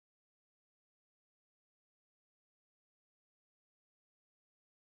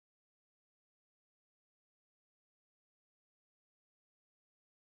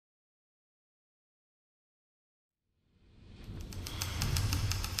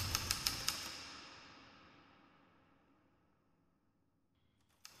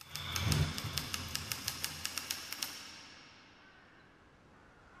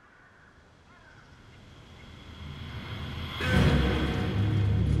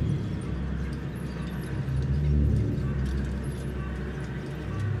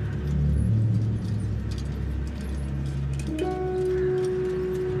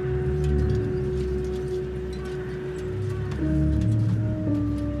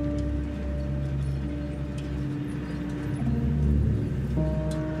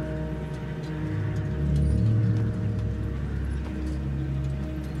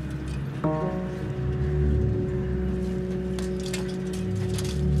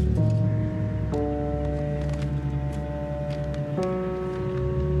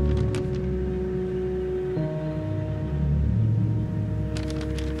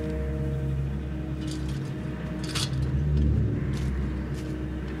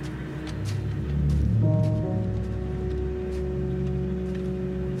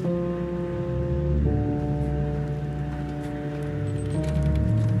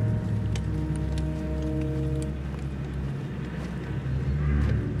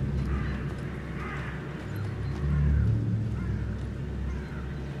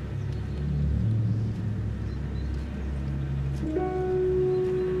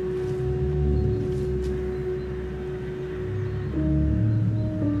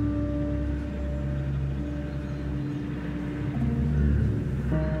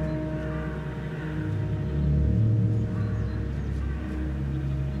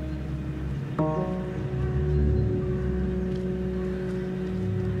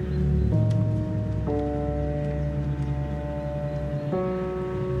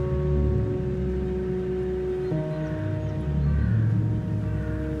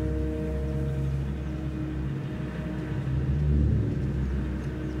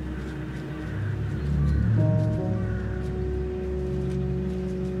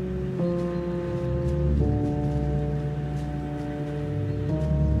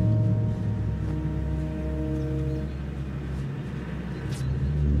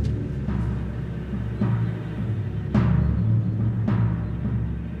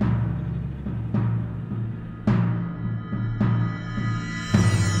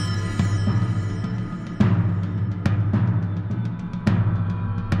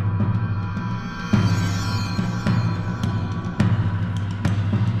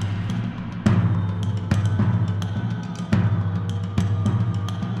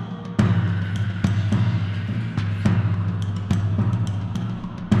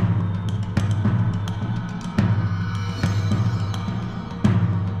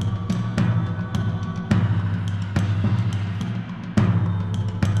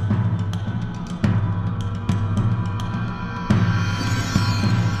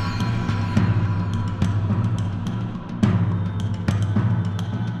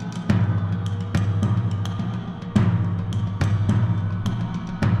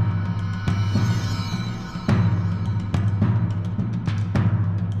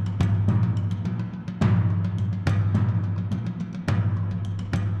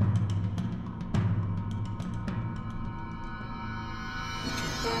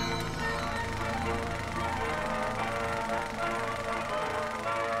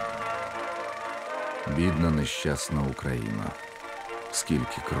Бідна, нещасна Україна.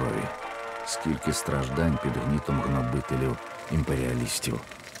 Скільки крові, скільки страждань під гнітом гнобителів, імперіалістів.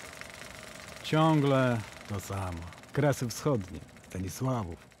 Ciągle to samo. Kresy wschodnie,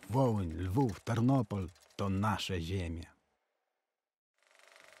 Stanisławów, Wołyń, Lwów, Tarnopol to nasze ziemie.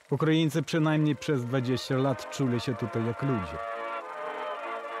 Ukraińcy przynajmniej przez 20 lat czuli się tutaj jak ludzie.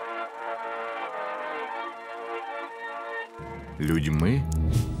 Людьми,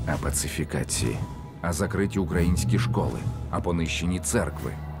 а пацифікації, а закриті українські школи, а понищені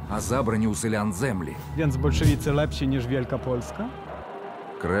церкви, а забрані у селян землі. Więc bolszewicy lepsi niż Wielka Polska?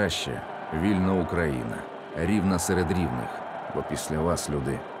 Краще вільна Україна, рівна серед рівних. Бо після вас,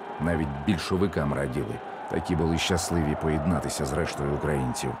 люди, навіть більшовикам раділи. Такі були щасливі поєднатися з рештою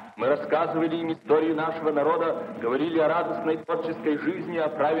українців. Мы рассказывали им историю нашего народа, говорили о радостной творческой жизни, о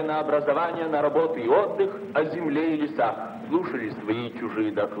праве на образование, на работу и отдых, о земле и лесах. Слушали свои и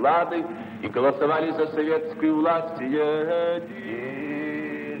чужие доклады и голосовали за советскую власть.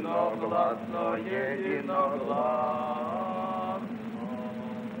 Единогласно, единогласно.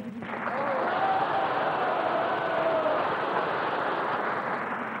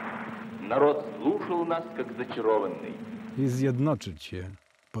 Народ слушал нас, как зачарованный. I zjednoczyć się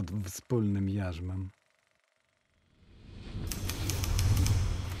pod wspólnym jarzmem.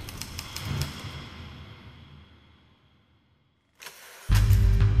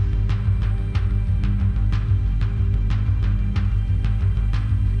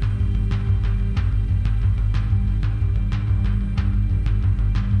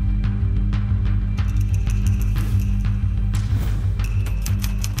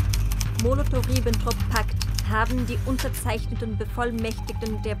 Molotov-Ribbentrop-Pakt haben die unterzeichneten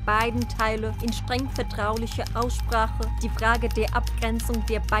Bevollmächtigten der beiden Teile in streng vertraulicher Aussprache die Frage der Abgrenzung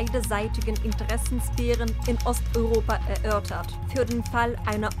der beiderseitigen Interessensphären in Osteuropa erörtert. Für den Fall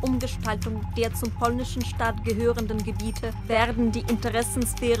einer Umgestaltung der zum polnischen Staat gehörenden Gebiete werden die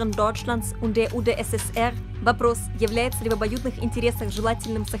Interessensphären Deutschlands und der UdSSR. Вопрос, является ли в обоюдных интересах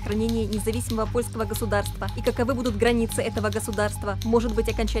желательным сохранение независимого польского государства и каковы будут границы этого государства, может быть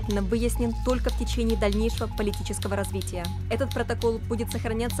окончательно выяснен только в течение дальнейшего политического развития. Этот протокол будет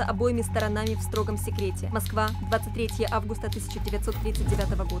сохраняться обоими сторонами в строгом секрете. Москва, 23 августа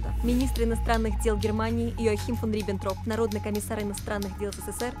 1939 года. Министр иностранных дел Германии Йоахим фон Риббентроп, Народный комиссар иностранных дел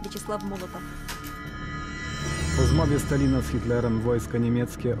СССР Вячеслав Молотов. Po zmowie Stalina z Hitlerem wojska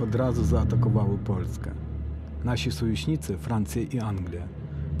niemieckie od razu zaatakowały Polskę. Nasi sojusznicy, Francja i Anglia,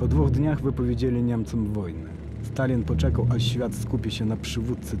 po 2 dniach wypowiedzieli Niemcom wojnę. Stalin poczekał, aż świat skupi się na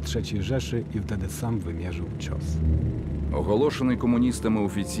przywódcy III Rzeszy і wtedy сам вимірив час. Оголошений комуністами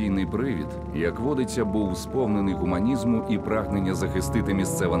офіційний привід, як водиться, був сповнений гуманізму і прагнення захистити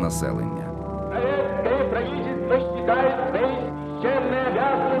місцеве населення. Советское правительство считает своей священной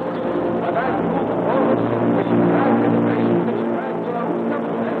обязанностью подать руку помощи братьям украинцам и братьям русским,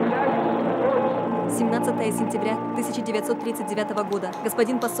 населяющим Польшу. 17 сентября 1939 года.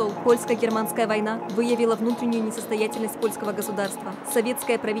 Господин посол, польско-германская война выявила внутреннюю несостоятельность польского государства.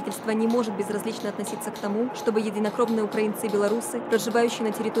 Советское правительство не может безразлично относиться к тому, чтобы единокровные украинцы и белорусы, проживающие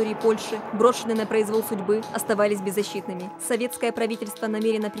на территории Польши, брошенные на произвол судьбы, оставались беззащитными. Советское правительство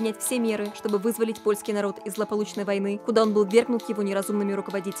намерено принять все меры, чтобы вызволить польский народ из злополучной войны, куда он был ввергнут его неразумными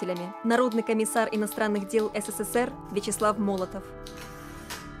руководителями. Народный комиссар иностранных дел СССР Вячеслав Молотов.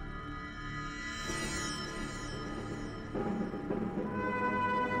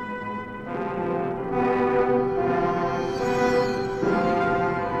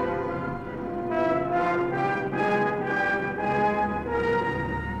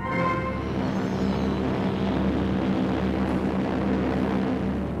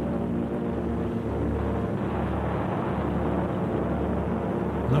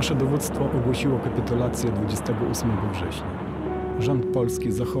 Nasze dowództwo ogłosiło kapitulację 28 września. Rząd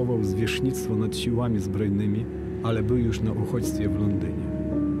polski zachował zwierzchnictwo nad siłami zbrojnymi, ale był już na uchodźstwie w Londynie.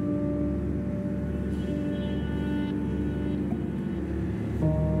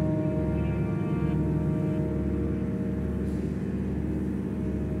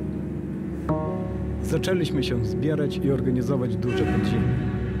 Zaczęliśmy się zbierać i organizować duże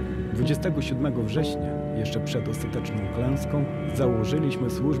podziemie. 27 września, jeszcze przed ostateczną klęską, założyliśmy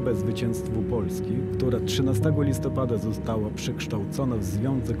służbę zwycięstwu Polski, która 13 listopada została przekształcona w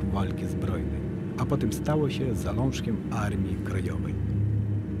Związek Walki Zbrojnej, a potem stała się zalążkiem Armii Krajowej.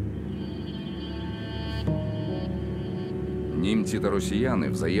 Німці та росіяни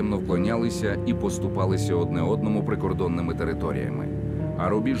взаємно вклонялися і поступалися одне одному прикордонними територіями, а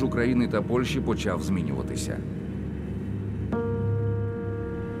рубіж України та Польщі почав змінюватися.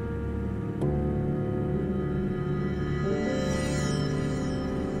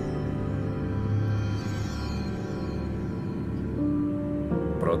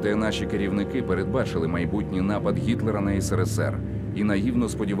 Проте наші керівники передбачили майбутній напад Гітлера на СРСР і наївно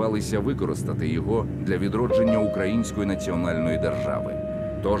сподівалися використати його для відродження української національної держави.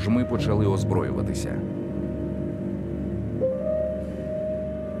 Тож ми почали озброюватися.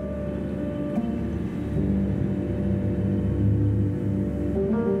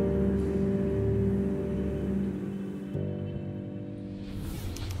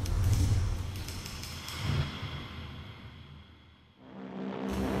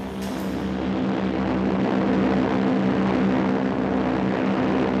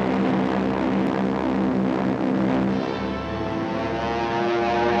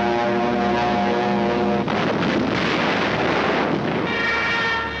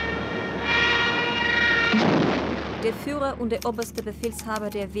 Der Führer und der oberste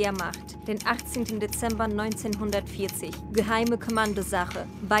Befehlshaber der Wehrmacht, den 18. Dezember 1940, geheime Kommandosache,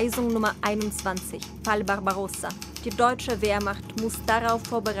 Weisung Nummer 21, Fall Barbarossa. Die deutsche Wehrmacht muss darauf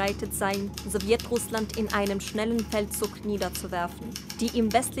vorbereitet sein, Sowjetrussland in einem schnellen Feldzug niederzuwerfen. Die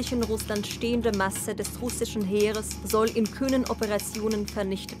im westlichen Russland stehende Masse des russischen Heeres soll in kühnen Operationen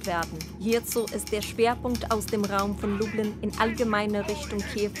vernichtet werden. Hierzu ist der Schwerpunkt aus dem Raum von Lublin in allgemeine Richtung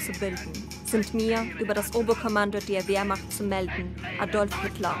Kiew zu bilden. Sind mir über das Oberkommando der Wehrmacht zu melden, Adolf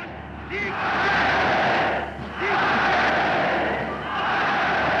Hitler.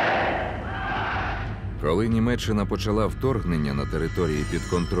 Коли Німеччина почала вторгнення на території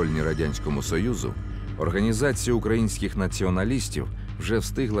підконтрольні Радянському Союзу, організація українських націоналістів вже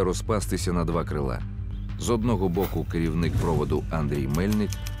встигла розпастися на два крила. З одного боку керівник проводу Андрій Мельник,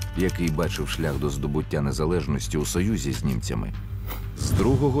 який бачив шлях до здобуття незалежності у союзі з німцями. З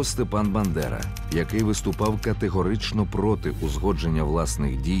другого – Степан Бандера, який виступав категорично проти узгодження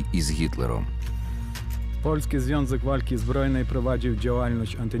власних дій із Гітлером. Polski Związek Walki Zbrojnej prowadził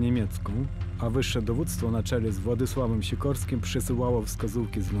działalność antyniemiecką, a wyższe dowództwo na czele z Władysławem Sikorskim przysyłało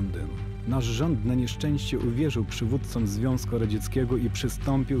wskazówki z Londynu. Nasz rząd na nieszczęście uwierzył przywódcom Związku Radzieckiego i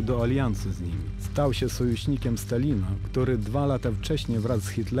przystąpił do aliansu z nimi. Stał się sojusznikiem Stalina, który 2 lata wcześniej wraz z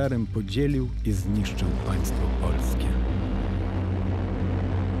Hitlerem podzielił i zniszczył państwo polskie.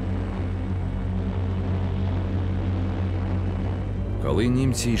 Коли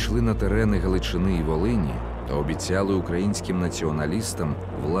німці йшли на терени Галичини і Волині, то обіцяли українським націоналістам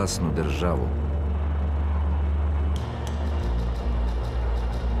власну державу.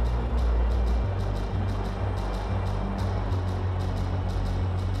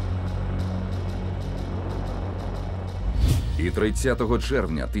 І 30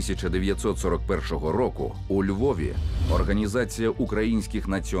 червня 1941 року у Львові Організація українських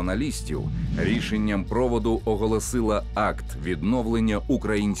націоналістів рішенням проводу оголосила акт відновлення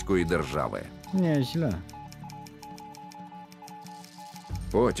української держави. Nieźle.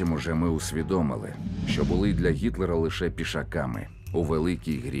 Потім уже ми усвідомили, що були для Гітлера лише пішаками у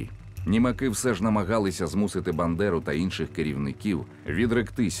великій грі. Німаки все ж намагалися змусити Бандеру та інших керівників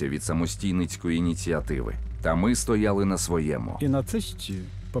відректися від самостійницької ініціативи. Та ми стояли на своєму. I nacyści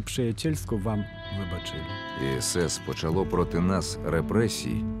po przyjacielsku wam wybaczyli. І СС почало проти нас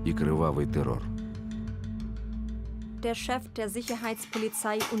репресії і кривавий терор. Der Chef der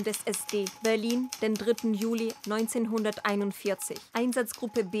Sicherheitspolizei und des SD, Berlin, den 3. Juli 1941.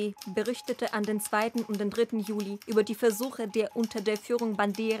 Einsatzgruppe B berichtete an den 2. und den 3. Juli über die Versuche der unter der Führung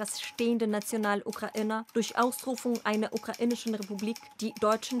Banderas stehenden National-Ukrainer durch Ausrufung einer ukrainischen Republik die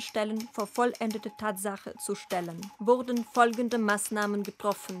deutschen Stellen vor vollendete Tatsache zu stellen. Wurden folgende Maßnahmen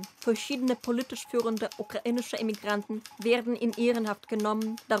getroffen. Verschiedene politisch führende ukrainische Emigranten werden in Ehrenhaft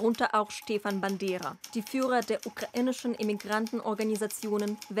genommen, darunter auch Stefan Bandera. Die Führer der ukrainischen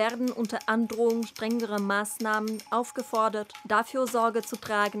Immigrantenorganisationen werden unter Androhung strengerer Maßnahmen aufgefordert, dafür Sorge zu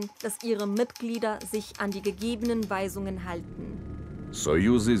tragen, dass ihre Mitglieder sich an die gegebenen Weisungen halten.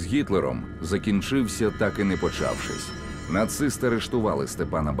 Союз із Гітлером закінчився, так і не почавшись. Нацисти арештували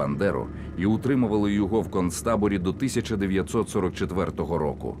Степана Бандеру і утримували його в концтаборі до 1944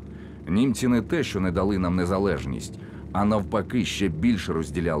 року. Німці не те, що не дали нам незалежність, а навпаки ще більше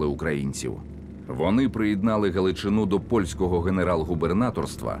розділяли українців. Вони приєднали Галичину до польського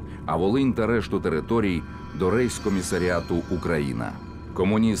генерал-губернаторства, а Волинь та решту територій – до рейхскомісаріату «Україна».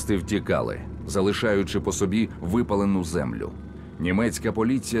 Комуністи втікали, залишаючи по собі випалену землю. Німецька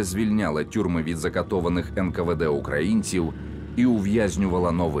поліція звільняла тюрми від закатованих НКВД українців і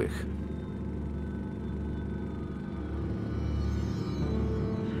ув'язнювала нових.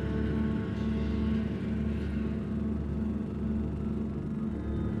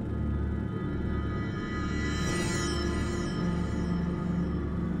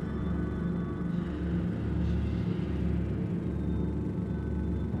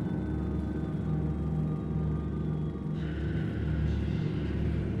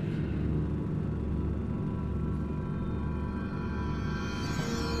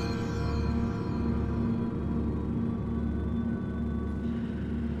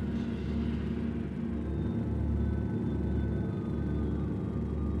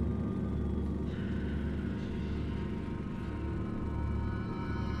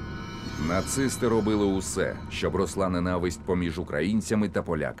 Нацисти робили усе, щоб росла ненависть поміж українцями та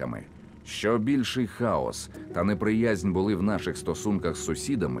поляками. Що більший хаос та неприязнь були в наших стосунках з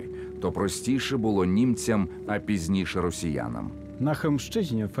сусідами, то простіше було німцям, а пізніше росіянам. Na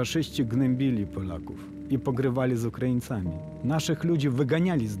Chełmszczyźnie faszyści gnębili Polaków i pogrywali z Ukraińcami. Naszych ludzi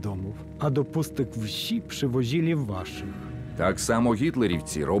wyganiali z domów, a do pustych wsi przywozili waszych. Так само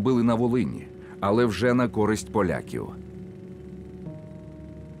гітлерівці робили на Волині, але вже на користь поляків.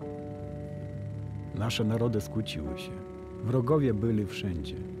 Nasze narody skłóciły się. Wrogowie byli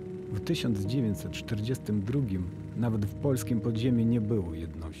wszędzie. W 1942 nawet w polskim podziemiu nie było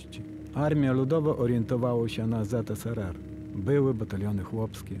jedności. Armia Ludowa orientowała się na ZSRR. Były bataliony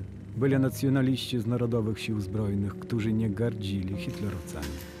chłopskie. Byli nacjonaliści z Narodowych Sił Zbrojnych, którzy nie gardzili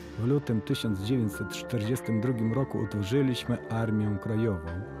hitlerowcami. W lutym 1942 roku utworzyliśmy Armię Krajową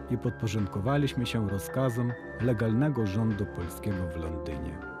i podporządkowaliśmy się rozkazom legalnego rządu polskiego w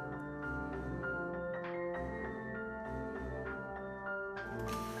Londynie.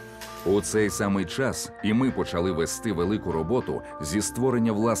 У цей самий час і ми почали вести велику роботу зі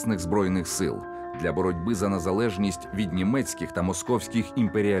створення власних збройних сил для боротьби за незалежність від німецьких та московських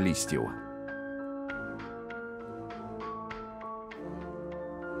імперіалістів.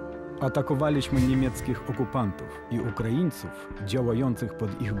 Atakowaliśmy niemieckich okupantów i Ukraińców działających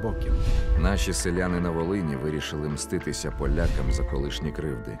pod ich bokiem. Наші селяни на Волині вирішили мститися полякам за колишні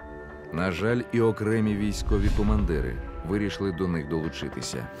кривди. На жаль, і окремі військові командири вирішили до них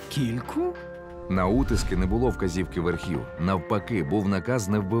долучитися. Kilku? На утиски не було вказівки верхів. Навпаки, був наказ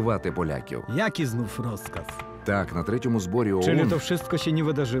не wбивати поляків. Jaki znów rozkaz? Так, на третьому зборі Czyli ООН to wszystko się nie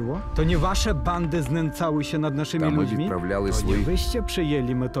wydarzyło? To nie wasze bandy znęcały się nad naszymi та ми ludźmi? відправляли To nie своїх wyście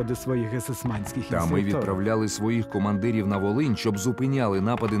przyjęli metody swoich esesmańskich Та ми instruktorów. відправляли своїх командирів на Волинь, щоб зупиняли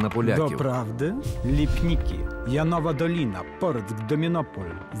напади на поляків. Doprawdy? Lipniki, Janowa Dolina, Porck, Dominopol,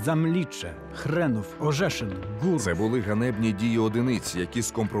 Zamlicze, Chrenów, Orzeszyn, Górów, Це були ганебні дії одиниць, які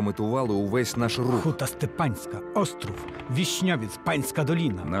скомпрометували увесь наш рух. Huta Stepańska, Ostrów, Wiśniowiec, Pańska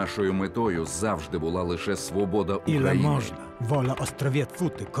Dolina. Нашою метою завжди була лише свобода Ile України. można? Wola Ostrowiec,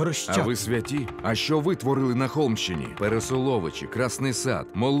 Futy, А Korościoki. ви святі? А що ви творили на Холмщині? Пересоловичі, Красний Сад,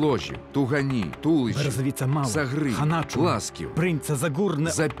 Моложі, Тугані, Туличі, Berzowica Mała, Загрив, Hanaczów, Ласків, Bryńce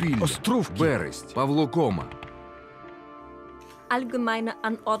Zagórne, Запілля, Ostrówki. Бересть, Павлокома. Allgemeine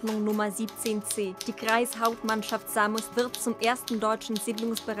Anordnung Nummer 17c. Die Kreishauptmannschaft Samos wird zum ersten deutschen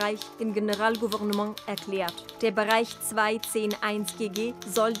Siedlungsbereich im Generalgouvernement erklärt. Der Bereich 2.10.1 GG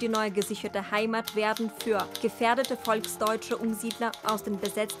soll die neu gesicherte Heimat werden für gefährdete volksdeutsche Umsiedler aus dem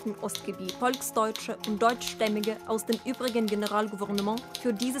besetzten Ostgebiet, Volksdeutsche und Deutschstämmige aus dem übrigen Generalgouvernement.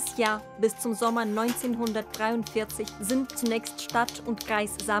 Für dieses Jahr bis zum Sommer 1943 sind zunächst Stadt und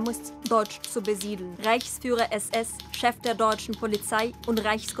Kreis Samos deutsch zu besiedeln. Reichsführer SS, Chef der deutschen Polizei und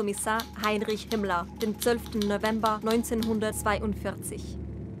Reichskommissar Heinrich Himmler, den 12. November 1942.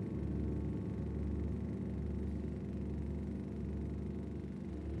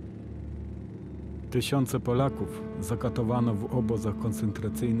 Tysiące Polaków zakatowano w obozach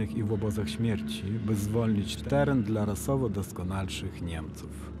koncentracyjnych i w obozach śmierci, by zwolnić teren dla rasowo doskonalszych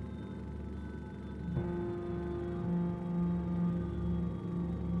Niemców.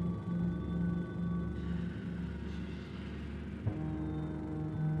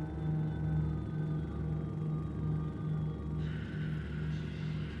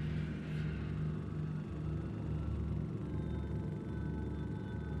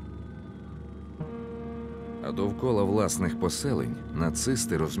 А довкола власних поселень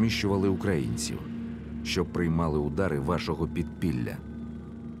нацисти розміщували українців, щоб приймали удари вашого підпілля.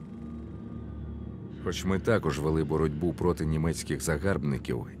 Хоч ми також вели боротьбу проти німецьких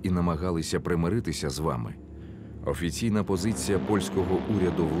загарбників і намагалися примиритися з вами, офіційна позиція польського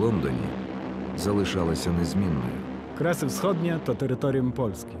уряду в Лондоні залишалася незмінною. Kresy Wschodnie to terytorium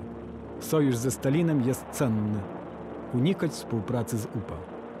Polski. Sojusz ze Stalinem jest cenny. Unikać współpracy z UPA.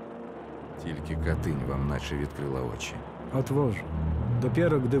 Тільки Катинь вам наче відкрила очі. Otworzył.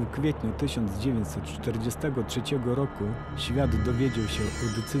 Dopiero gdy w kwietniu 1943 roku świat dowiedział się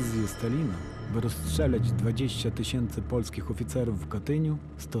o decyzji Stalina, by rozstrzelać 20 000 polskich oficerów w Katyniu,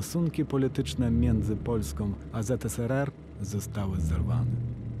 stosunki polityczne między Polską a ZSRR zostały zerwane.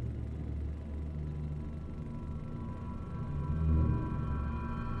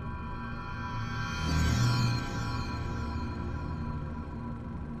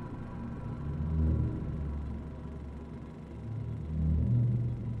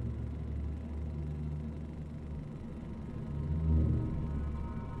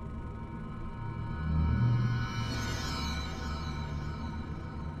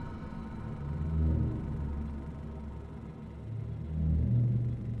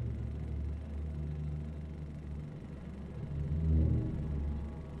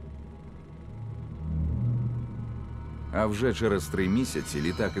 А вже через 3 місяці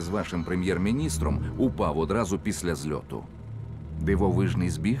літак із вашим прем'єр-міністром упав одразу після зльоту. Дивовижний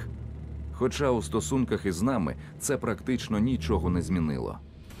збіг? Хоча у стосунках із нами це практично нічого не змінило.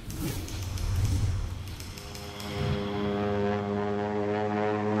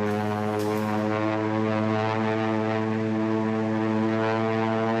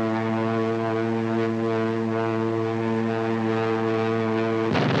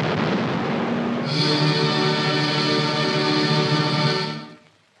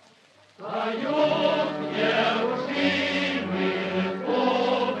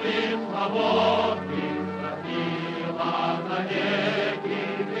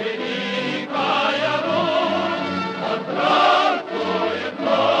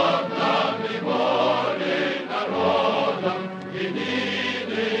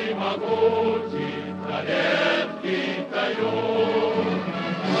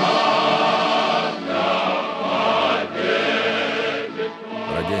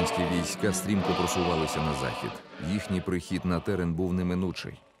 Радянські війська стрімко просувалися на захід. Їхній прихід на терен був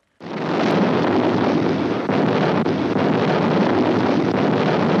неминучий.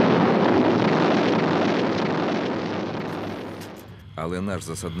 Але наш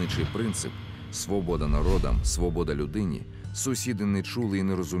засадничий принцип – свобода народам, свобода людині – сусіди не чули і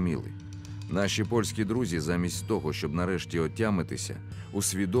не розуміли. Наші польські друзі замість того, щоб нарешті отямитися,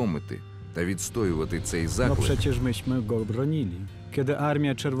 усвідомити та відстоювати цей No заклик, przecież myśmy go bronili. Kiedy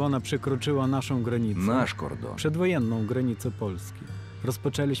Armia Czerwona przekroczyła naszą granicę, наш кордон. przedwojenną granicę Polski,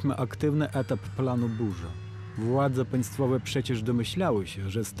 rozpoczęliśmy aktywny etap planu Burza. Władze państwowe przecież domyślały się,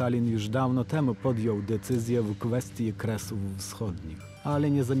 że Stalin już dawno temu podjął decyzję w kwestii Kresów Wschodnich,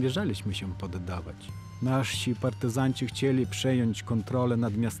 ale nie zamierzaliśmy się poddawać. Nasi partyzanci chcieli przejąć kontrolę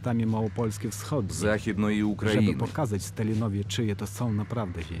nad miastami Małopolskie Wschodnie, Західної żeby України. pokazać Stalinowi, czyje to są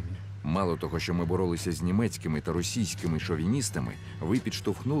naprawdę ziemie. Мало того, що ми боролися з німецькими та російськими шовіністами, ви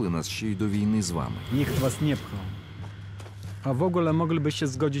підштовхнули нас ще й до війни з вами. Nikt was nie pchał. A w ogóle mogliby się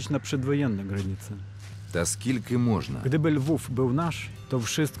zgodzić na przedwojenne granice. Та скільки можна? Gdyby Lwów był nasz, to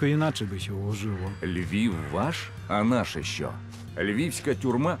wszystko inaczej by się ułożyło. Львів ваш? А наше що? Львівська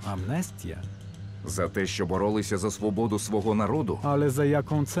тюрма? Amnestia? За те, що боролися за свободу свого народу? Ale za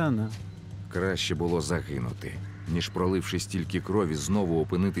jaką cenę? Краще було загинути, ніж проливши стільки крові, знову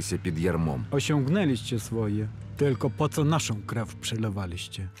опинитися під ярмом. Osiągnęliście swoje. Tylko po co naszą krew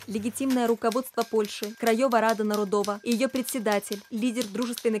przelewaliście? Легитимное руководство Польши, Краева Рада Народова и ее председатель, лидер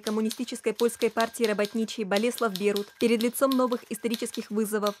дружественной коммунистической польской партии работничей Болеслав Берут, перед лицом новых исторических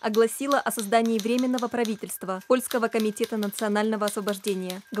вызовов огласила о создании Временного правительства Польского комитета национального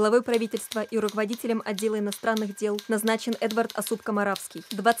освобождения. Главой правительства и руководителем отдела иностранных дел назначен Эдвард Осупко-Моравский.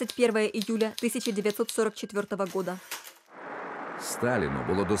 21 июля 1944 года. Сталіну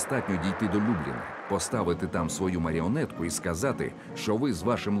було достатньо дійти до Любліна, поставити там свою маріонетку і сказати, що ви з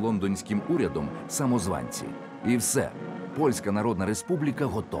вашим лондонським урядом самозванці. І все. Польська Народна Республіка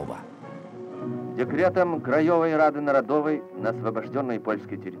готова. Декретом Краевой Рады Народовой на освобожденной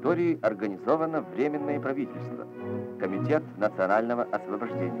польской территории организовано Временное правительство, Комитет национального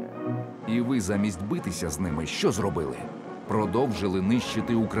освобождения. І ви замість битися з ними що зробили? Продовжили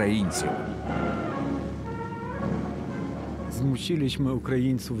нищити українців. Zmusiliśmy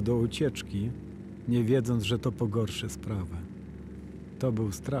Ukraińców do ucieczki, nie wiedząc, że to pogorszy sprawę. To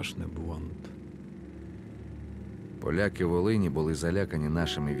był straszny błąd. Поляки в Волині були залякані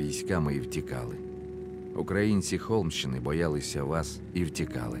нашими військами і втікали. Українці Холмщини боялися вас і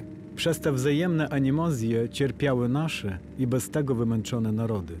втікали. Przez te wzajemne animozje cierpiały nasze i bez tego wymęczone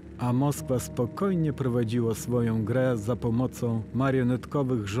narody, a Moskwa spokojnie prowadziła swoją grę za pomocą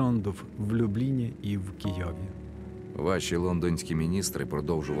marionetkowych rządów w Lublinie i w Kijowie. Ваші лондонські міністри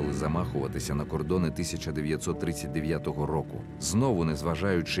продовжували замахуватися на кордони 1939 року, знову не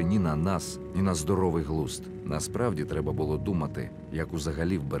зважаючи ні на нас, ні на здоровий глузд. Насправді треба було думати, як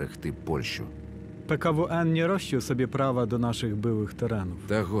взагалі вберегти Польщу. PKWN nie rościł sobie prawa do naszych byłych terenów.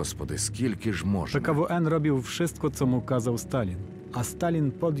 Та, Господи, скільки ж можна? PKWN robił wszystko, co mu kazał Stalin, a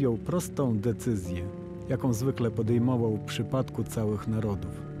Stalin podjął prostą decyzję, jaką zwykle podejmował w przypadku całych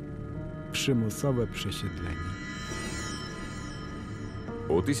narodów. Przymusowe przesiedlenie.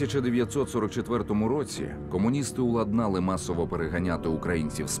 У 1944 році комуністи уладнали масово переганяти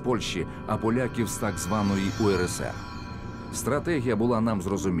українців з Польщі, а поляків з так званої УРСР. Стратегія була нам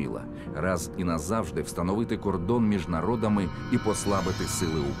зрозуміла – раз і назавжди встановити кордон між народами і послабити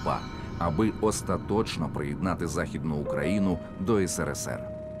сили УПА, аби остаточно приєднати Західну Україну до СРСР.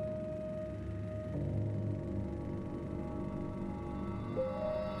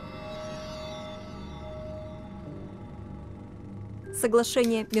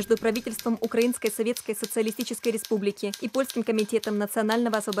 Соглашение между правительством Украинской Советской Социалистической Республики и Польским комитетом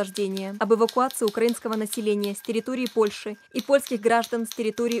национального освобождения об эвакуации украинского населения с территории Польши и польских граждан с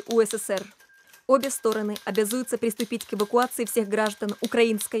территории УССР. Обе стороны обязуются приступить к эвакуации всех граждан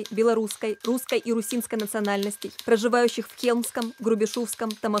украинской, белорусской, русской и русинской национальностей, проживающих в Хелмском, Hrubieszówskom,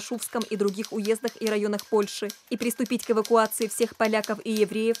 Tomaszówskom и других уездах и районах Польши, и приступить к эвакуации всех поляков и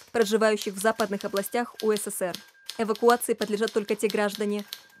евреев, проживающих в западных областях УССР. Эвакуации подлежат только те граждане,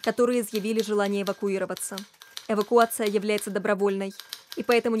 которые изъявили желание эвакуироваться. Эвакуация является добровольной, и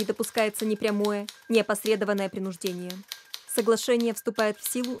поэтому не допускается ни прямое, ни опосредованное принуждение. Соглашение вступает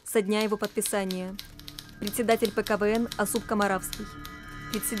в силу со дня его подписания. Председатель ПКВН Осуп Комаравский.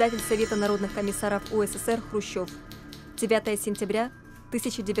 Председатель Совета народных комиссаров УССР Хрущев. 9 сентября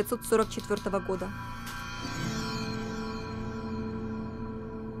 1944 года.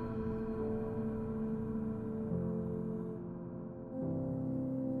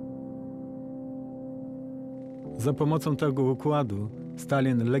 Za pomocą tego układu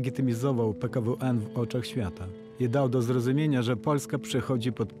Stalin legitymizował PKWN w oczach świata i dał do zrozumienia, że Polska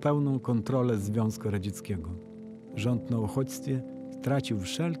przechodzi pod pełną kontrolę Związku Radzieckiego. Rząd na uchodźstwie stracił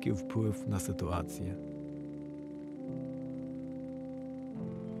wszelki wpływ na sytuację.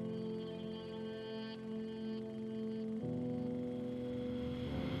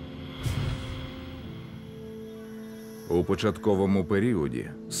 У початковому періоді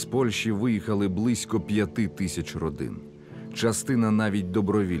з Польщі виїхали близько 5 тисяч родин. Частина навіть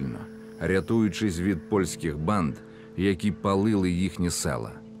добровільно, рятуючись від польських банд, які палили їхні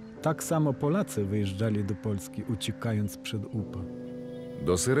села. Tak samo Polacy wyjeżdżali do Polski, uciekając przed UPA.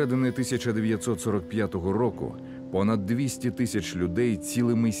 До середини 1945 року понад 200 тисяч людей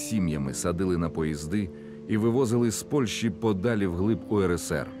цілими сім'ями садили на поїзди і вивозили з Польщі подалі вглиб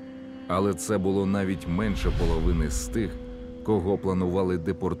УРСР. Але це було навіть менше половини з тих, кого планували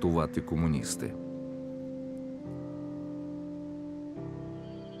депортувати комуністи.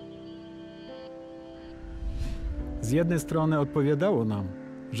 Z jednej strony odpowiadało nam,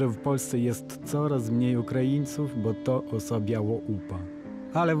 że w Polsce jest coraz mniej Ukraińców, bo to osłabiało UPA.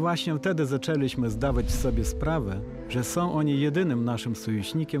 Ale właśnie wtedy zaczęliśmy zdawać sobie sprawę, że są oni jedynym naszym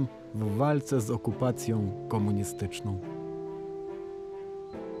sojusznikiem w walce z okupacją komunistyczną.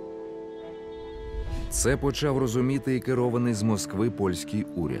 Це почав розуміти і керований з Москви польський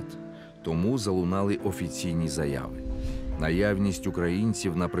уряд. Тому залунали офіційні заяви. Наявність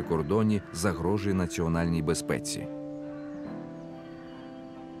українців на прикордоні загрожує національній безпеці.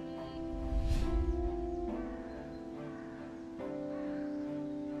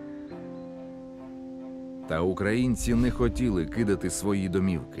 Та українці не хотіли кидати свої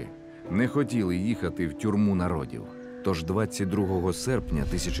домівки, не хотіли їхати в тюрму народів. Тож 22 серпня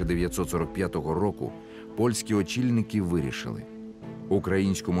 1945 року польські очільники вирішили: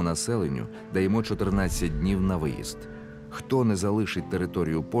 українському населенню даємо 14 днів на виїзд. Хто не залишить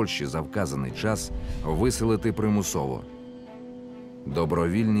територію Польщі за вказаний час, виселити примусово.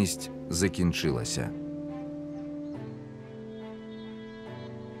 Добровільність закінчилася.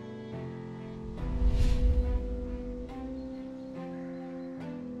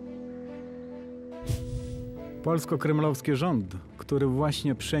 Polsko-kremlowski rząd, który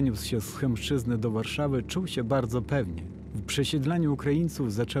właśnie przeniósł się z Chemszczyzny do Warszawy, czuł się bardzo pewnie. W przesiedlaniu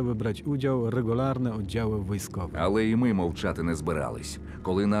Українців zaczęły brać udział regularne oddziały wojskowe. Але і ми мовчати не збирались.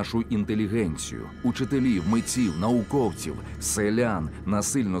 Коли нашу інтелігенцію, учителів, митців, науковців, селян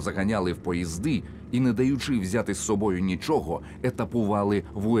насильно заганяли в поїзди і, не даючи взяти з собою нічого, етапували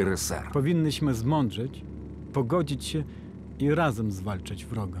в УРСР. Powinnyśmy zmądrzeć, pogodzić się i razem zwalczać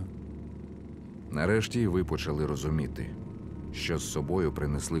wroga. Нарешті і ви почали розуміти, що з собою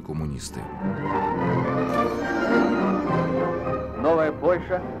принесли комуністи. Новая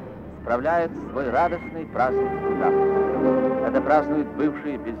Польша справляет свой радостный праздник труда. Это празднуют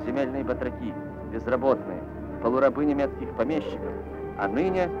бывшие безземельные батраки, безработные, полурабы немецких помещиков, а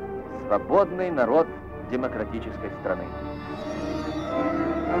ныне свободный народ демократической страны.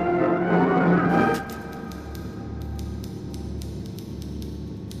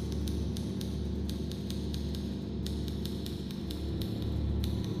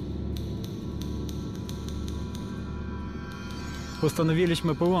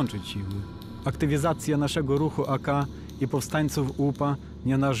 Postanowiliśmy połączyć siły. Aktywizacja naszego ruchu AK i powstańców UPA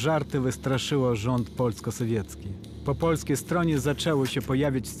nie na żarty wystraszyła rząd polsko-sowiecki. Po polskiej stronie zaczęło się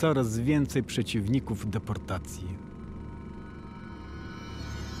pojawiać coraz więcej przeciwników deportacji.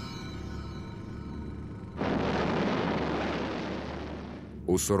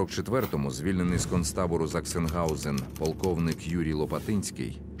 У 44-му звільнений з концтабору Заксенгаузен полковник Юрій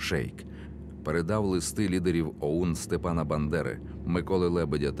Лопатинський, шейк, передав листи лідерів ОУН Степана Бандери, Миколи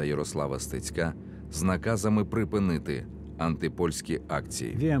Лебедя та Ярослава Стецька з наказами припинити антипольські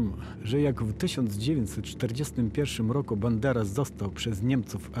akcje. Wiem, że jak w 1941 roku Bandera został przez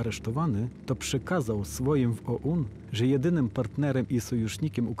Niemców aresztowany, to przekazał swoim w OUN, że jedynym partnerem i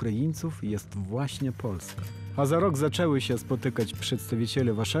sojusznikiem Ukraińców jest właśnie Polska. A za rok zaczęły się spotykać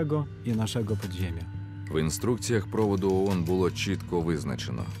przedstawiciele waszego i naszego podziemia. В інструкціях проводу ООН було чітко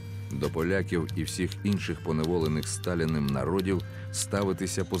визначено до поляків і всіх інших поневолених Сталіним народів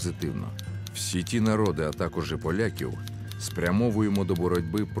ставитися позитивно. Всі ті народи, а також і поляків, спрямовуємо до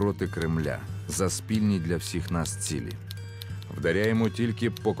боротьби проти Кремля за спільні для всіх нас цілі. Вдаряємо тільки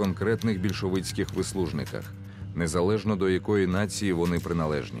по конкретних більшовицьких вислужниках, незалежно до якої нації вони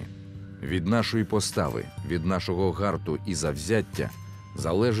приналежні. Від нашої постави, від нашого гарту і завзяття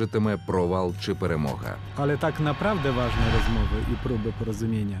залежатиме провал чи перемога. Ale tak naprawdę ważne rozmowy i próby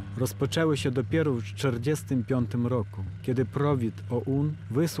porozumienia rozpoczęły się dopiero w 1945 roku, kiedy prowid OUN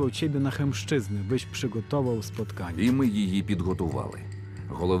wysłał ciebie na Chemszczyznę, byś przygotował spotkanie. І ми її підготували.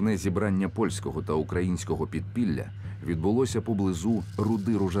 Головне зібрання польського та українського підпілля відбулося поблизу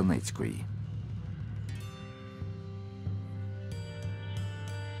Руди Ружанецької.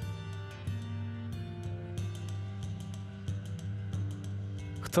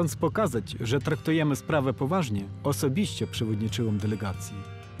 Chcąc pokazać, że traktujemy sprawę poważnie, osobiście przewodniczyłem delegacji.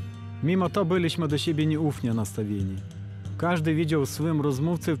 Mimo to byliśmy do siebie nieufnie nastawieni. Każdy widział w swym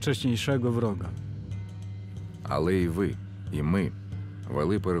rozmówcy wcześniejszego wroga. Але і ви, і ми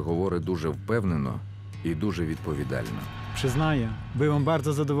вели переговори дуже впевнено і дуже відповідально. Przyznaję, byłem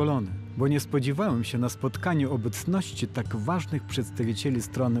bardzo zadowolony, bo nie spodziewałem się na spotkaniu obecności tak ważnych przedstawicieli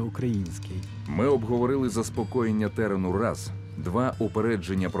strony ukraińskiej. Ми обговорили заспокоєння терену раз, два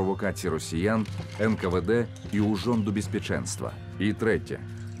упередження провокацій росіян, НКВД і ужонду безпеченства. І третє.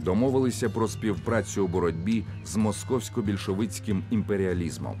 Домовилися про співпрацю у боротьбі з московсько-більшовицьким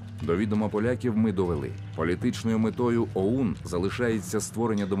імперіалізмом. До відома поляків ми довели. Політичною метою ОУН залишається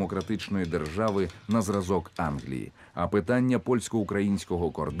створення демократичної держави на зразок Англії, а питання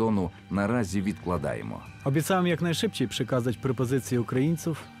польсько-українського кордону наразі відкладаємо. Obiecałem jak najszybciej przekazać propozycje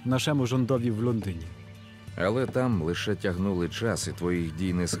Ukraińców naszemu rządowi w Londynie. Але там лише тягнули час і твоїх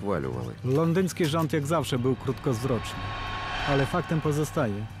дій не схвалювали. Londyński rząd jak zawsze był krótkowzroczny, ale faktem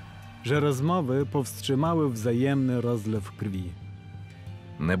pozostaje, że rozmowy powstrzymały wzajemny rozlew krwi.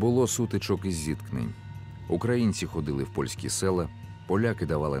 Не було сутичок і зіткнень. Українці ходили в польські села, поляки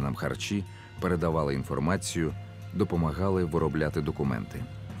давали нам харчі, передавали інформацію, допомагали виробляти документи.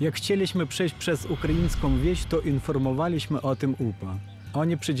 Jak chcieliśmy przejść przez ukraińską wieś, to informowaliśmy o tym UPA.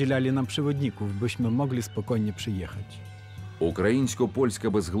 Oni przydzielali nam przewodników, byśmy mogli spokojnie przyjechać. Українсько-польська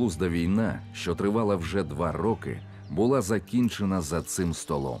безглузда війна, що тривала вже 2 роки, була закінчена за цим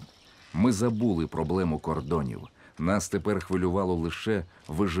столом. Ми забули проблему кордонів. Нас тепер хвилювало лише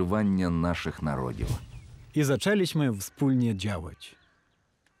виживання наших народів. I zaczęliśmy wspólnie działać.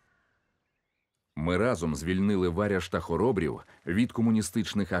 Ми разом звільнили Варяж та Хоробрів від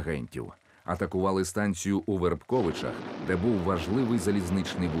комуністичних агентів. Атакували станцію у Вербковичах, де був важливий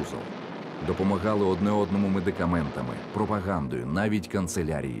залізничний вузол. Допомагали одне одному медикаментами, пропагандою, навіть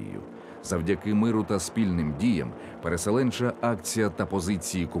канцелярією. Завдяки миру та спільним діям переселенча акція та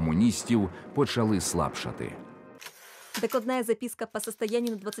позиції комуністів почали слабшати. Докладная записка по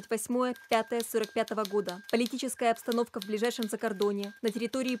состоянию на 28.05.45 года. Политическая обстановка в ближайшем закордоне на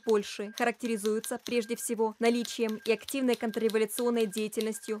территории Польши характеризуется прежде всего наличием и активной контрреволюционной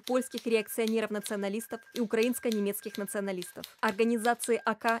деятельностью польских реакционеров-националистов и украинско-немецких националистов. Организации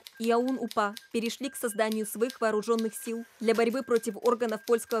АК и АУН-УПА перешли к созданию своих вооруженных сил для борьбы против органов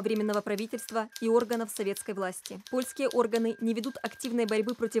польского временного правительства и органов советской власти. Польские органы не ведут активной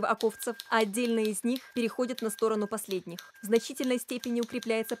борьбы против аковцев, а отдельные из них переходят на сторону последних. В значительной степени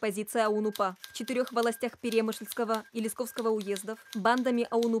укрепляется позиция АУН-УПА. В 4 волостях Перемышльского и Лисковского уездов бандами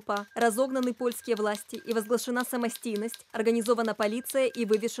АУН-УПА разогнаны польские власти и возглашена самостийность, организована полиция и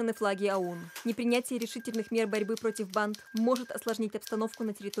вывешены флаги АУН. Непринятие решительных мер борьбы против банд может осложнить обстановку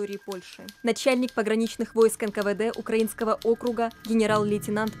на территории Польши. Начальник пограничных войск НКВД Украинского округа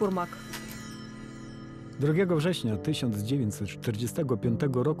генерал-лейтенант Бурмак. 2 września 1945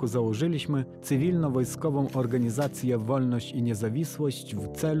 roku założyliśmy cywilno-wojskową organizację Wolność i Niezawisłość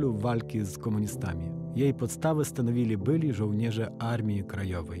w celu walki z komunistami. Jej podstawę stanowili byli żołnierze Armii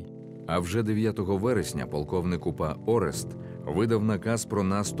Krajowej. А вже 9 вересня полковник УПА Орест видав наказ про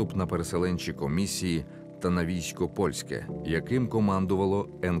наступ на переселенчі комісії та на військо польське, яким командувало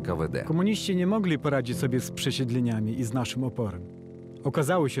НКВД. Komuniści nie mogli poradzić sobie z przesiedleniami i z naszym oporem.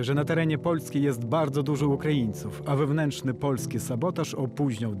 Okazało się, że na terenie Polski jest bardzo dużo Ukraińców, a wewnętrzny polski sabotaż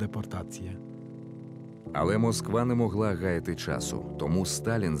opóźniał deportację. Але Москва не могла гаяти часу, тому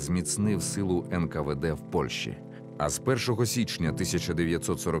Сталін зміцнив силу НКВД в Польщі. А з 1 січня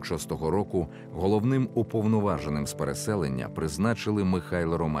 1946 року головним уповноваженим з переселення призначили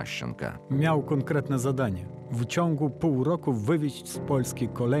Мykhailo Ромащенка. Miał konkretne zadanie. W ciągu pół roku wywieźć z Polski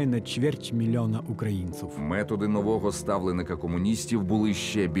kolejne 250 000 Українців. Методи нового ставленика комуністів були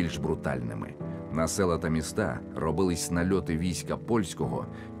ще більш брутальними. На села та міста робились нальоти війська польського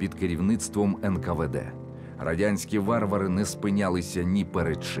під керівництвом НКВД. Радянські варвари не спинялися ні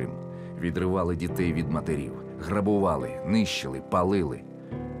перед чим. Відривали дітей від матерів, грабували, нищили, палили.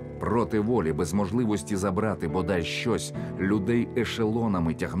 Проти волі, без можливості забрати бодай щось, людей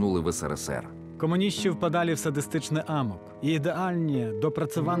ешелонами тягнули в СРСР. Комуністи впадали в садистичний амок. І ідеальnie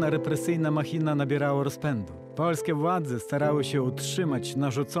dopracowana represyjna machina nabierała rozpędu. Polskie władze starały się utrzymać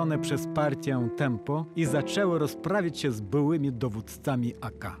narzucone przez partię tempo i zaczęły rozprawić się z byłymi dowódcami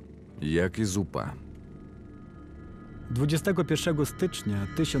AK. Як і ЗУПА. 21 stycznia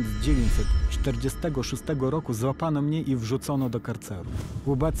 1946 roku złapano mnie i wrzucono do karceru.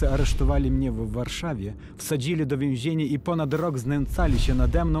 Łubacy aresztowali mnie w Warszawie, wsadzili do więzienia i ponad rok znęcali się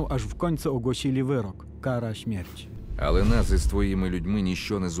nade mną, aż w końcu ogłosili wyrok – kara śmierci. Але нас із твоїми людьми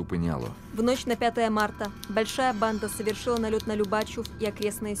ніщо не зупиняло. В ночь на 5 марта большая банда совершила налет на Любачев и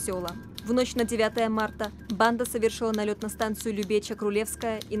окрестные села. В ночь на 9 марта банда совершила налет на станцию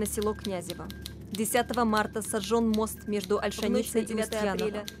Любеча-Крулевская и на село Князево. 10 марта сожжен мост между Ольшаницей и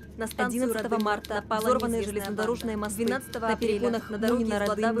Устьяновым. На станцию 11 марта взорваны железнодорожные мосты на перегонах на дороге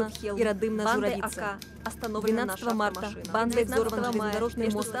Ладавых и Радым на Журавице. 12 марта бандой взорван железнодорожный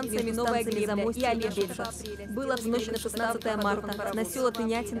мост станциями Новая Глебля и Олежица. Было в ночь на 16 марта на села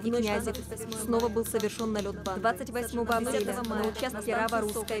Тынятин и Князев. Снова был совершен налет банды. 28 апреля на участке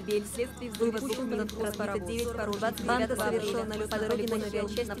Рава-Русская Бель был выпущен разбито 9 порожек. Банда совершила налет по дороге на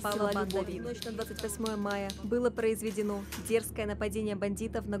часть напала Любови. В ночь на 28 мая было произведено дерзкое нападение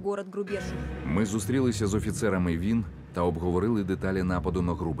бандитов на город Hrubieszów. Ми зустрілися з офіцерами ВІН та обговорили деталі нападу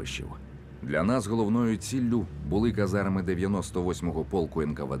на Hrubieszów. Для нас головною ціллю були казарми 98-го полку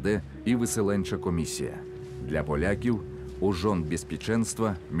НКВД і виселенча комісія. Для поляків – Урząd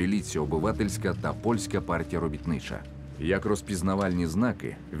Безпеченства, міліція обивательська та польська партія робітнича. Як розпізнавальні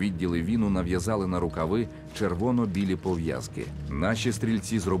знаки, відділи ВІНу нав'язали на рукави червоно-білі пов'язки. Наші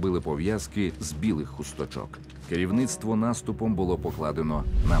стрільці зробили пов'язки з білих хусточок. Керівництво наступом було покладено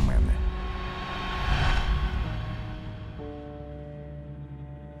на мене.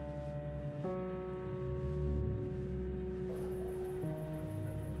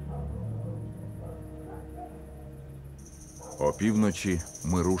 Опівночі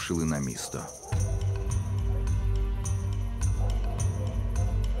ми рушили на місто.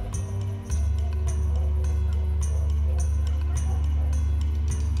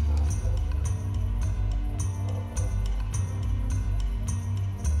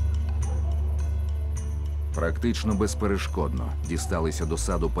 Практично безперешкодно дісталися до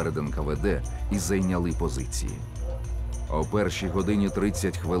саду перед НКВД і зайняли позиції. О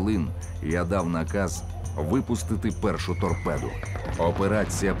 1:30 хвилин я дав наказ випустити першу торпеду.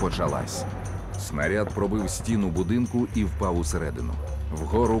 Операція почалась. Снаряд пробив стіну будинку і впав усередину.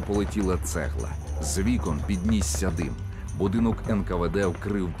 Вгору полетіла цегла. З вікон піднісся дим. Будинок НКВД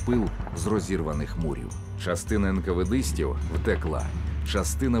вкрив пил з розірваних мурів. Частина НКВДистів втекла.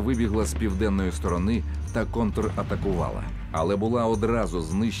 Частина вибігла з південної сторони та контратакувала, але була одразу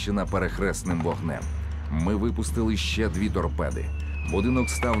знищена перехресним вогнем. Ми випустили ще 2 торпеди. Будинок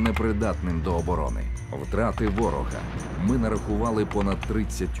став непридатним до оборони. Втрати ворога. Ми нарахували понад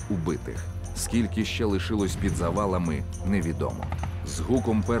 30 убитих. Скільки ще лишилось під завалами, невідомо. З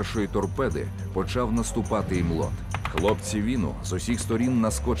гуком першої торпеди почав наступати і млот. Хлопці ВІНу з усіх сторін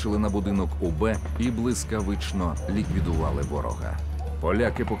наскочили на будинок УБ і блискавично ліквідували ворога.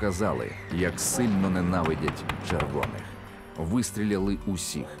 Поляки показали, як сильно ненавидять червоних. Вистріляли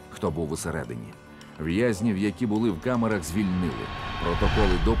усіх, хто був усередині. В'язнів, які були в камерах, звільнили.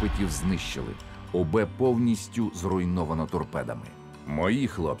 Протоколи допитів знищили. УБ повністю зруйновано торпедами. Мої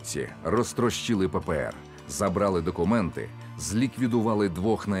хлопці розтрощили ППР, забрали документи, зліквідували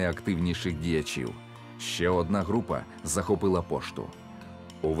 2 найактивніших діячів. Ще одна група захопила пошту.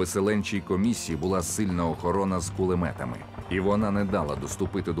 У виселенчій комісії була сильна охорона з кулеметами, і вона не дала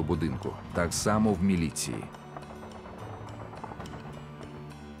доступити до будинку, так само в міліції.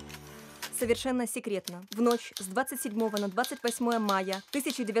 совершенно секретно. В ночь с 27 на 28 мая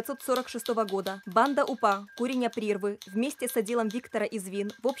 1946 года банда УПА «Курения прервы» вместе с отделом Виктора из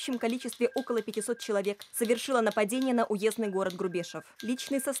Вин в общем количестве около 500 человек совершила нападение на уездный город Hrubieszów.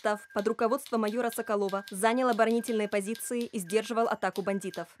 Личный состав под руководством майора Соколова занял оборонительные позиции и сдерживал атаку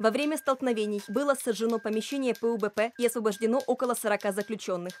бандитов. Во время столкновений было сожжено помещение ПУБП и освобождено около 40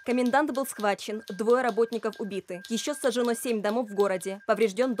 заключенных. Комендант был схвачен, 2 работников убиты. Еще сожжено 7 домов в городе,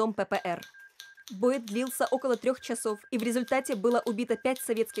 поврежден дом ППР. Бой длился около 3 часов, и в результате было убито 5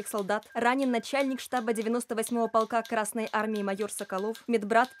 советских солдат, ранен начальник штаба 98-го полка Красной армии майор Соколов,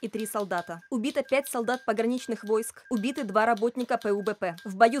 медбрат и 3 солдата. Убито 5 солдат пограничных войск, убиты 2 работника ПУБП.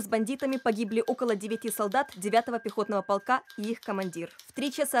 В бою с бандитами погибли около 9 солдат 9-го пехотного полка и их командир. В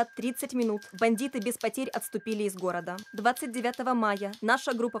 3 часа 30 минут бандиты без потерь отступили из города. 29 мая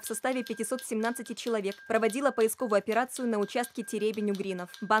наша группа в составе 517 человек проводила поисковую операцию на участке Теребень-Угринов.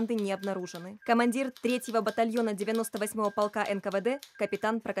 Банды не обнаружены. Командир 3-го батальона 98-го полка НКВД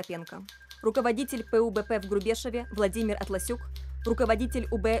капитан Прокопенко. Руководитель ПУБП в Hrubieszове Владимир Атласюк. Руководитель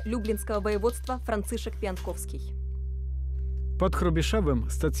УБ Люблінського воєводства Францишек Піанковський. Pod Hrubieszowem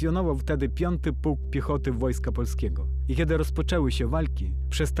stacjonował wtedy 5. Pułk Piechoty Wojska Polskiego. I kiedy rozpoczęły się walki,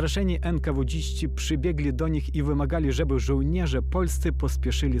 przestraszeni NKWD-ści przybiegli do nich i wymagali, żeby żołnierze polscy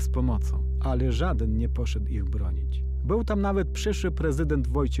pospieszyli z pomocą. Ale żaden nie poszedł ich bronić. Był tam nawet przyszły prezydent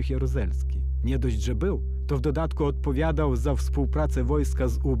Wojciech Jaruzelski. Nie dość, że był, to w dodatku odpowiadał za współpracę wojska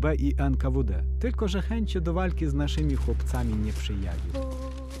z UB i NKWD. Tylko że chęci do walki z naszymi chłopcami nie przyjawił.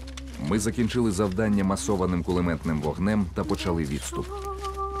 Ми закінчили завдання масованим кулеметним вогнем та почали відступ.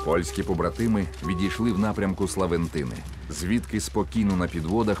 Польські побратими відійшли в напрямку Славентини, звідки спокійно на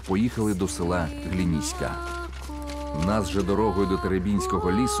підводах поїхали до села Глініська. Нас же дорогою до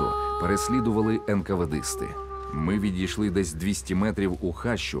Теребінського лісу переслідували НКВДисти. Ми відійшли десь 200 метрів у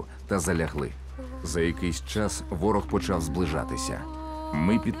хащу та залягли. За якийсь час ворог почав зближатися.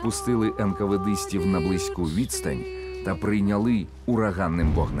 Ми підпустили НКВДистів на близьку відстань та прийняли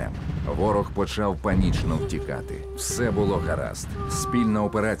ураганним вогнем. Ворог почав панічно втікати. Все було гаразд. Спільна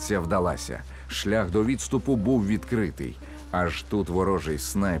операція вдалася. Шлях до відступу був відкритий. Аж тут ворожий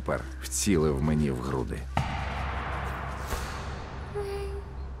снайпер вцілив мені в груди.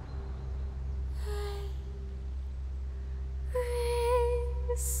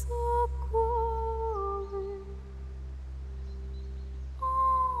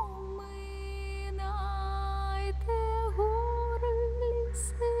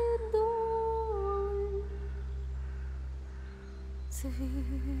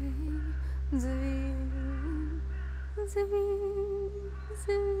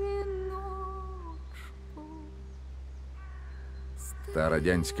 Та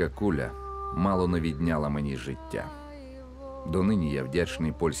радянська куля мало не відняла мені життя. Донині я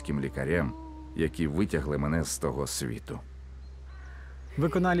вдячний польським лікарям, які витягли мене з того світу.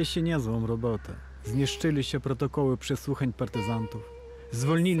 Wykonaliście niezłą robotę. Zniszczyliście protokoły przesłuchań partyzantów,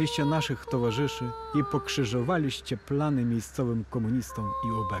 zwolniliście naszych towarzyszy i pokrzyżowaliście plany miejscowym komunistom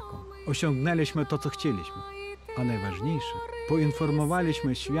i ubekom. Osiągnęliśmy to, co chcieliśmy. A najważniejsze,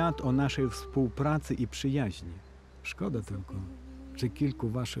 poinformowaliśmy świat o naszej współpracy i przyjaźni. Szkoda tylko, że kilku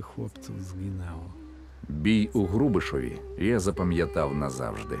waszych chłopców zginęło. Бій у Hrubieszові я запам'ятав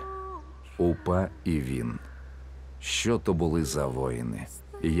назавжди. УПА і він. Що то були за воїни,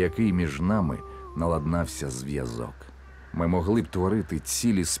 і який між нами наладнався зв'язок. Ми могли б творити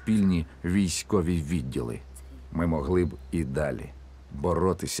цілі спільні військові відділи. Ми могли б і далі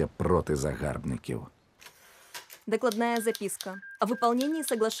боротися проти загарбників. Докладная записка. О выполнении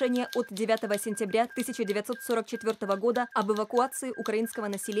соглашения от 9 сентября 1944 года об эвакуации украинского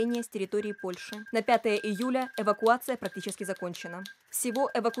населения с территории Польши. На 5 июля эвакуация практически закончена.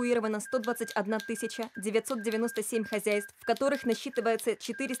 Всего эвакуировано 121 997 хозяйств, в которых насчитывается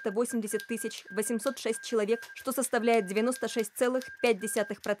 480 806 человек, что составляет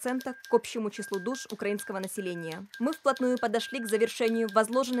 96,5% к общему числу душ украинского населения. Мы вплотную подошли к завершению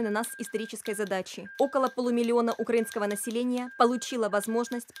возложенной на нас исторической задачи. Около полумиллиона украинского населения получила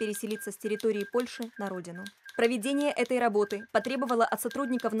возможность переселиться с территории Польши на родину. Проведение этой работы потребовало от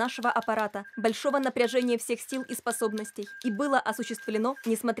сотрудников нашего аппарата большого напряжения всех сил и способностей и было осуществлено,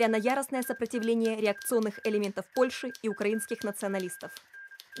 несмотря на яростное сопротивление реакционных элементов Польши и украинских националистов.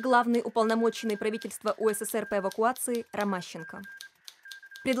 Главный уполномоченный правительства УССР по эвакуации Ромащенко.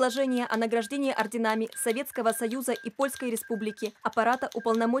 Предложение о награждении орденами Советского Союза и Польской Республики аппарата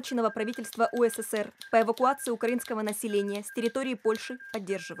уполномоченного правительства УССР по эвакуации украинского населения с территории Польши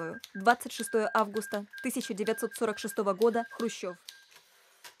поддерживаю. 26 августа 1946 года. Хрущев.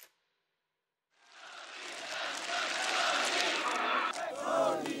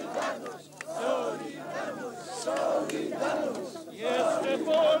 Solidarność! Jeszcze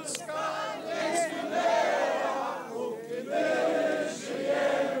Polska nie zginęła, póki my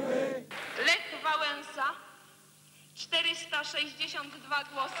żyjemy. Lech Wałęsa 462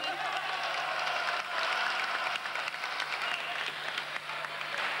 głosy.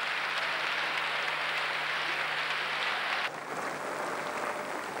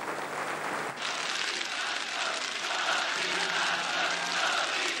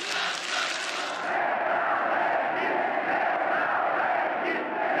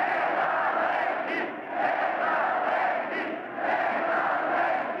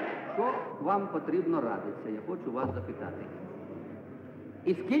 Вам потрібно радитися, я хочу вас запитати.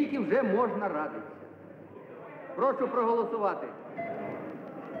 І скільки вже можна радитися? Прошу проголосувати.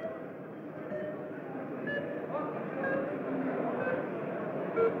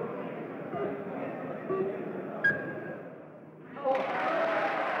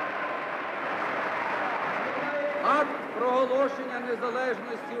 Акт проголошення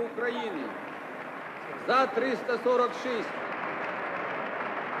незалежності України. За 346.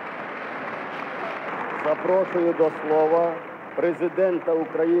 Запрошую до слова президента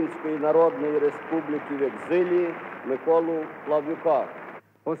Української Народної Республіки в екзилі Миколу Плав'юка.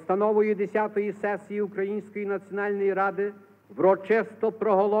 Постановою 10-ї сесії Української Національної Ради врочисто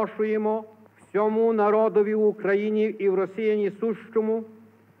проголошуємо всьому народові в Україні і в Росіяні сущому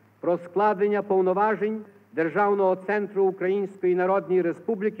про складення повноважень Державного центру Української Народної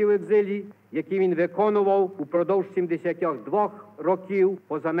Республіки в екзилі, які він виконував упродовж 72 років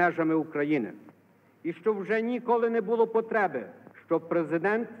поза межами України. І щоб вже ніколи не було потреби, щоб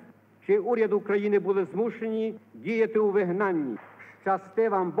президент чи уряд України були змушені діяти у вигнанні. Щасти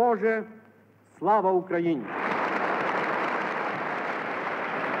вам, Боже! Слава Україні!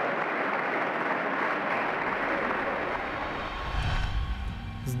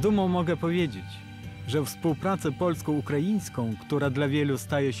 Z dumą mogę powiedzieć, że współpracę polsko-ukraińską, która dla wielu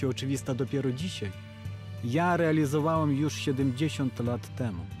staje się oczywista dopiero dzisiaj, ja realizowałem już 70 lat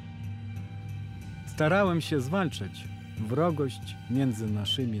temu. Starałem się zwalczać wrogość między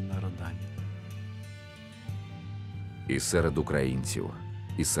naszymi narodami. І серед українців,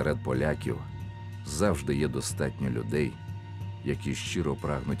 і серед поляків завжди є достатньо людей, які щиро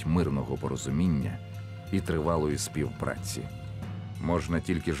прагнуть мирного порозуміння і тривалої співпраці. Можна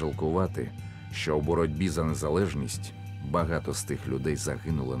тільки жалкувати, що у боротьбі за незалежність багато з тих людей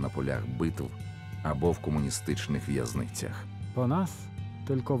загинули на полях битв або в комуністичних в'язницях. Po nas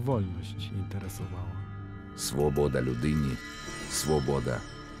tylko wolność interesowała. Свобода людині, свобода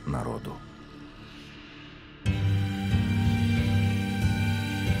народу.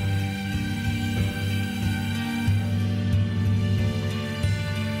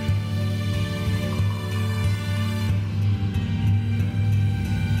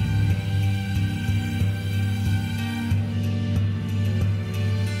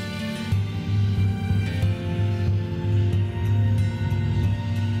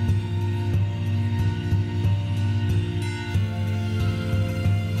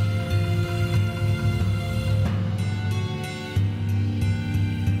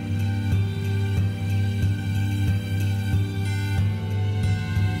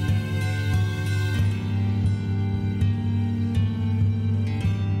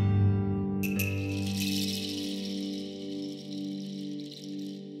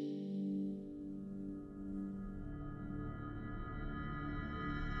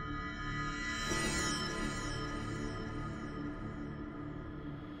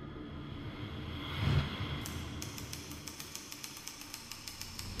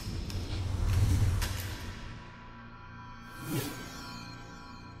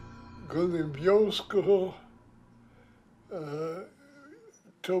 Голуб'явського,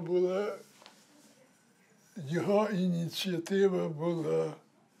 то була його ініціатива була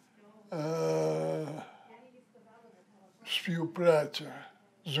співпраця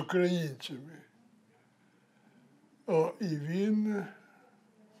з українцями. І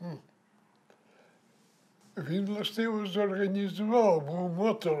він властиво зорганізував, був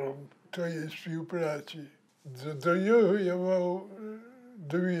мотором тієї співпраці. До його я мав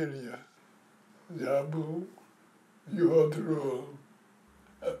довір'я. Я був його другом.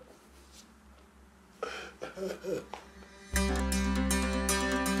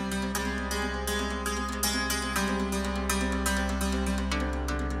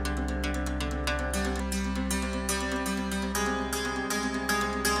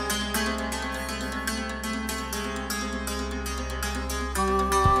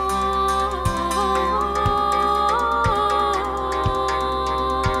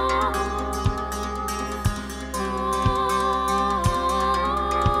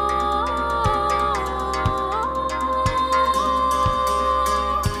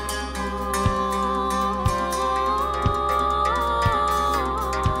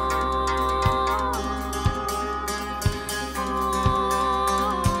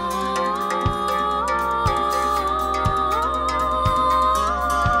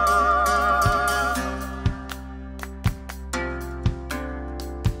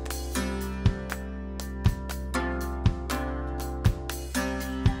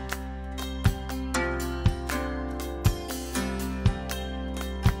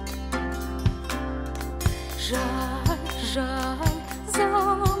 жаль,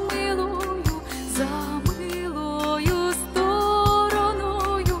 за милою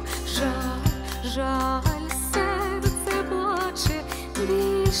стороною, жаль, серце плаче,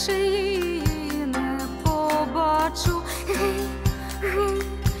 більше її не побачу.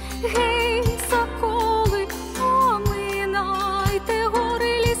 Гей, соколи, оминайте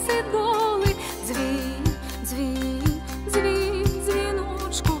гори, ліси, доли,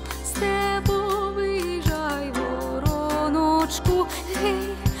 дзвіночку, степовий жай, вороночку.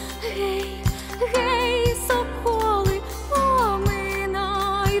 Гей, соколи,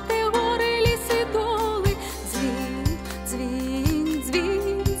 оминайте гори, ліси, доли,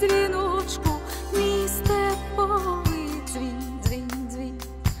 дзвіночку, мій степовий дзвін.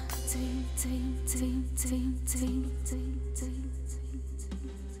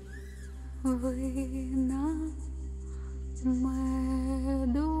 Вина,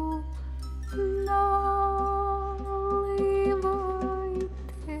 меду наливайте,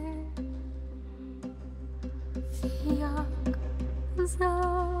 як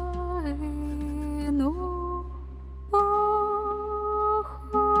загину, поховайте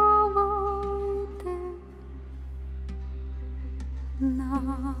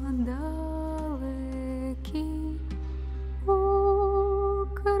на далекій Україні,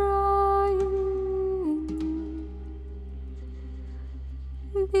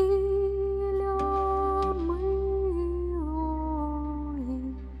 біля милої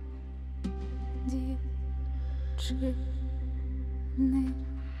дівчини.